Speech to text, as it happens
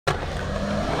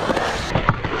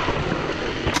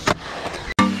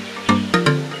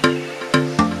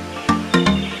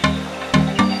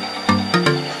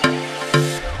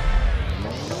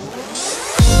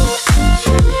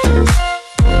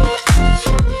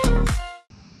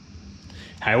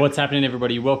Hey, what's happening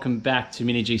everybody? Welcome back to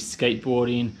Mini G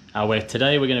Skateboarding, where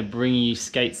today we're going to bring you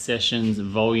Skate Sessions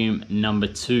volume number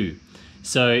 2.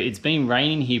 So it's been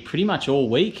raining here pretty much all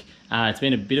week. It's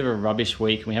been a bit of a rubbish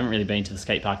week. We haven't really been to the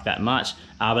skate park that much,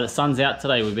 but the sun's out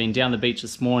today. We've been down the beach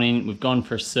this morning. We've gone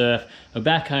for a surf. We're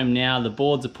back home now. The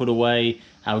boards are put away.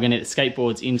 We're going to get the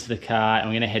skateboards into the car and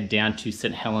we're going to head down to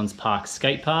St Helens Park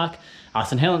Skatepark.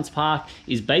 St Helens Park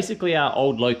is basically our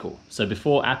old local. So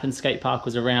before Appin Skate Park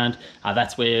was around,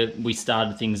 that's where we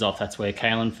started things off. That's where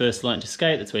Kaylin first learnt to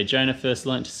skate. That's where Jonah first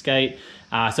learnt to skate.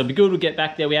 So it'd be good to get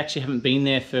back there. We actually haven't been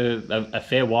there for a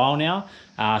fair while now.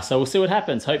 So we'll see what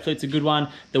happens. Hopefully it's a good one.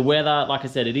 The weather, like I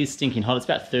said, it is stinking hot. It's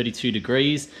about 32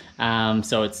 degrees.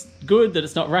 So it's good that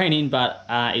it's not raining, but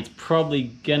it's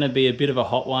probably gonna be a bit of a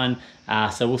hot one.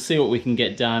 So we'll see what we can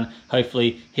get done.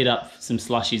 Hopefully hit up some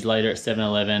slushies later at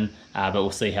 7-Eleven, but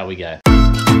we'll see how we go.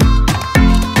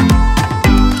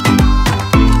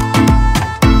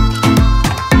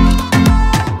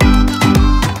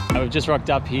 We've just rocked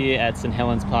up here at St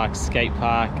Helens Park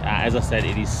Skatepark. As I said,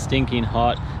 it is stinking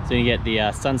hot. So you get the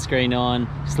sunscreen on,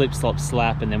 slip, slop,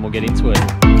 slap, and then we'll get into it.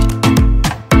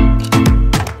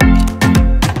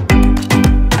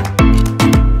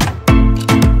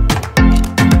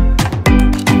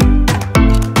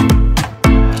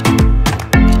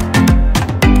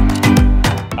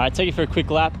 Take you for a quick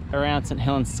lap around St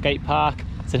Helens Skate Park.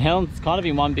 St Helens is kind of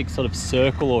in one big sort of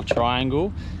circle or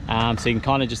triangle, so you can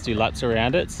kind of just do laps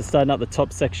around it. So starting up the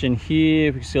top section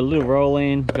here, we just got a little roll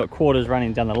in, we've got quarters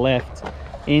running down the left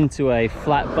into a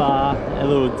flat bar, a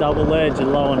little double ledge, a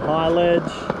low and high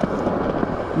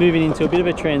ledge. Moving into a bit of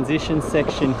a transition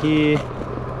section here.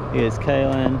 Here's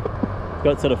Kaylin.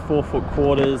 Got sort of 4-foot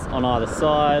quarters on either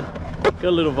side. Got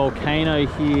a little volcano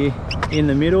here in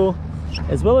the middle,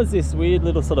 as well as this weird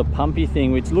little sort of pumpy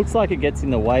thing, which looks like it gets in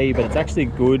the way, but it's actually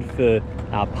good for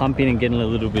pumping and getting a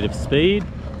little bit of speed.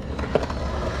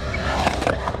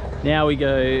 Now we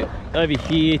go over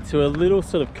here to a little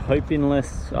sort of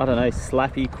copingless, I don't know,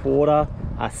 slappy quarter,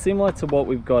 similar to what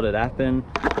we've got at Appin.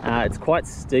 It's quite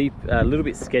steep, a little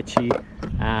bit sketchy,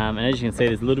 and as you can see,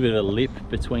 there's a little bit of a lip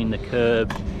between the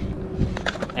curb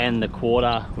and the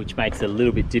quarter, which makes it a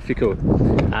little bit difficult.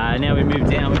 Now we move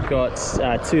down, we've got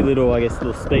two little, I guess,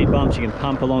 little speed bumps you can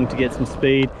pump along to get some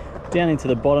speed. Down into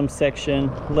the bottom section,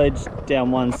 ledge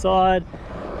down one side.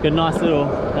 Got a nice little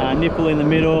nipple in the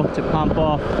middle to pump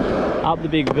off, up the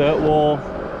big vert wall.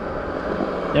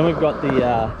 Then we've got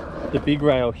the big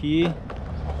rail here.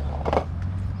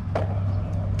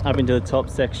 Up into the top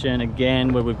section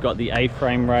again, where we've got the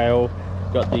A-frame rail.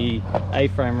 Got the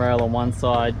A-frame rail on one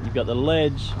side, you've got the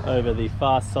ledge over the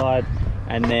far side,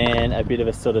 and then a bit of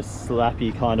a sort of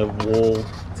slappy kind of wall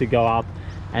to go up,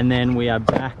 and then we are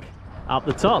back up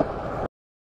the top.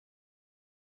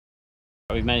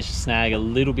 We've managed to snag a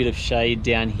little bit of shade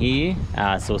down here,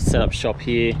 so we'll set up shop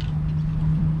here.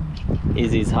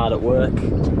 Izzy's hard at work.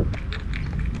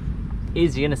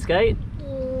 Is you gonna skate? I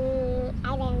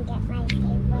didn't get my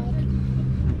skateboard.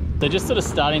 So just sort of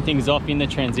starting things off in the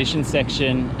transition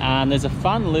section, there's a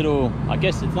fun little, I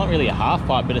guess it's not really a half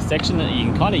pipe, but a section that you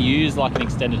can kind of use like an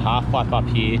extended half pipe up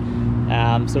here.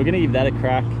 So we're going to give that a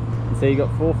crack. So you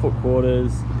got 4-foot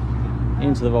quarters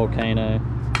into the volcano,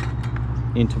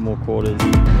 into more quarters.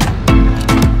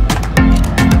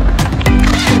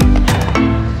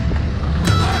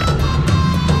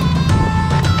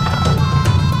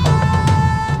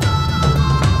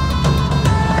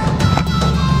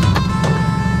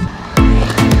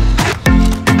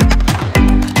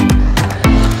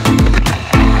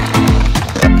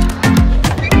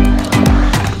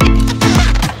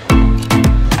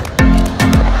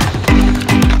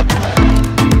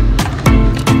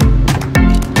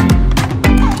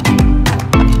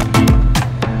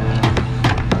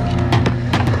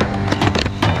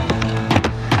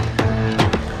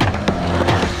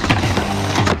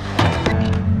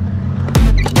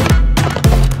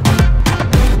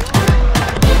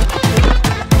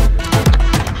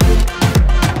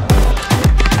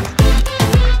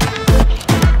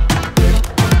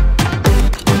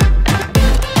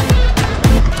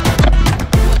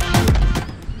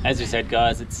 As we said,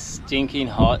 guys, it's stinking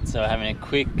hot, so we're having a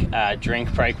quick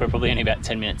drink break. We're probably only about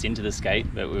 10 minutes into the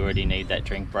skate, but we already need that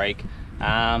drink break.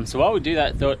 So while we do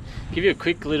that, I thought I'd give you a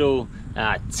quick little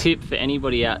tip for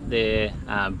anybody out there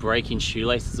breaking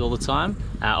shoelaces all the time.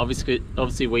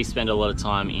 Obviously we spend a lot of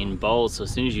time in bowls, so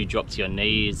as soon as you drop to your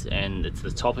knees and it's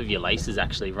the top of your laces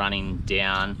actually running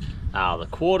down the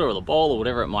quarter or the bowl or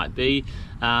whatever it might be.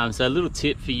 So a little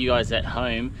tip for you guys at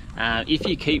home, if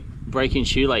you keep breaking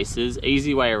shoelaces,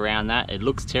 easy way around that, it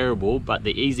looks terrible, but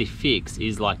the easy fix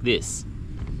is like this.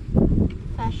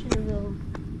 Fashionable.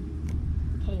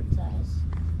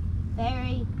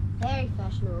 very, very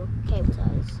fashionable cable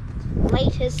ties.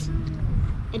 Latest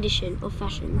edition of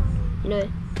fashion, you know,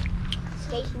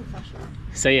 skating fashion.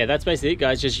 So yeah, that's basically it,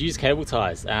 guys. Just use cable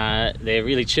ties. They're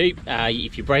really cheap.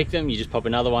 If you break them, you just pop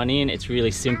another one in. It's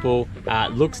really simple.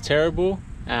 Looks terrible,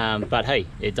 but hey,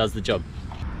 it does the job.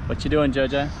 What you doing,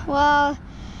 Jojo? Well,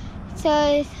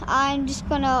 so I'm just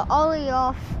gonna ollie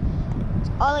off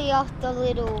the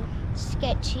little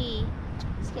sketchy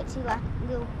like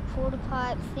little quarter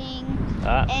pipe thing,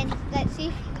 and let's see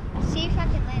if I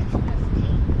can land it from the skate.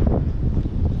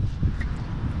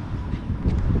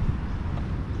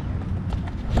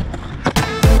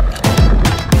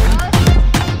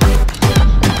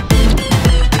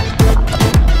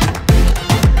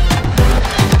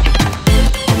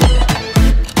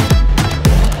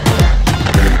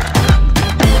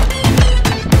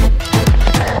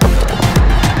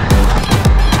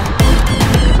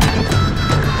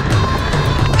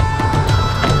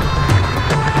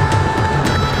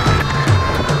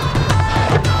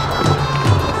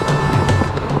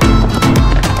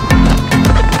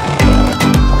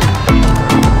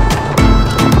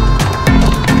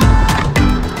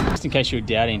 In case you're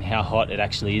doubting how hot it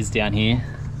actually is down here.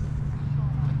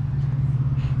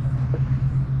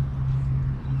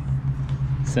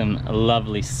 Some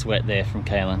lovely sweat there from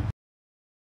Kaylin.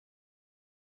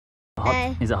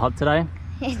 Is it hot today?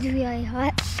 It's really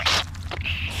hot.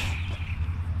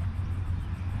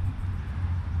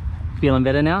 Feeling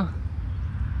better now?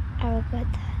 I regret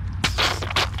that.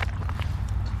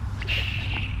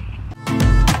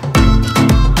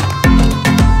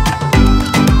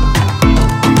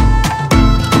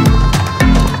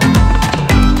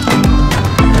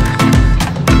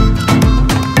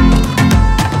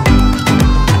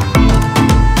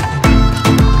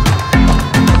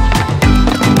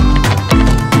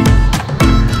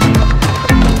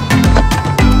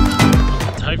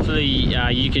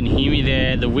 You can hear me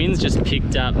there. The wind's just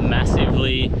picked up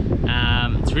massively.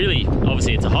 It's really,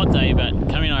 obviously it's a hot day, but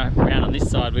coming around on this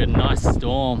side, we had a nice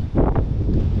storm.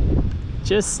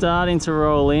 Just starting to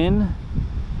roll in.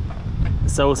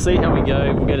 So we'll see how we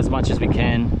go. We'll get as much as we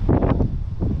can.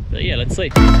 But yeah, let's see.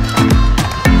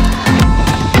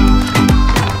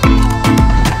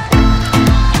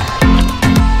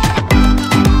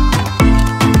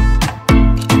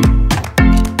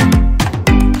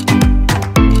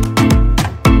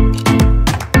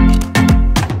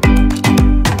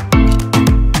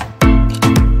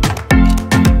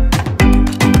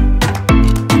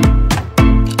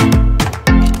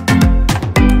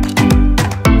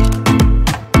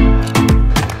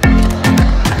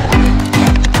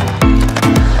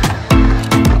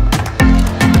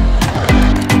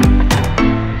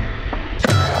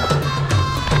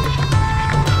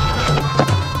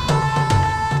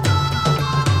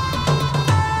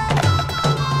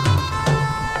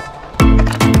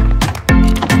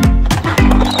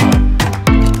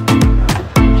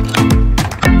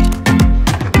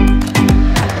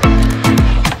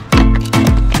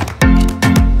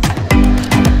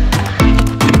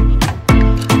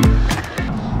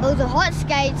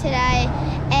 Today,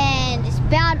 and it's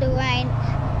bound to rain,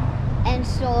 and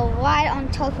it's all right on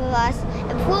top of us.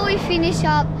 And before we finish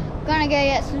up, we're gonna go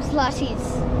get some slushies.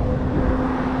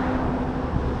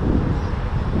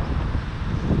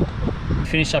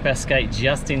 Finished up our skate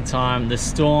just in time. The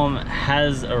storm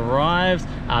has arrived,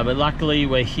 but luckily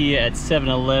we're here at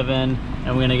 7-Eleven,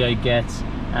 and we're gonna go get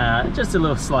just a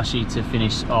little slushie to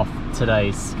finish off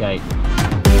today's skate.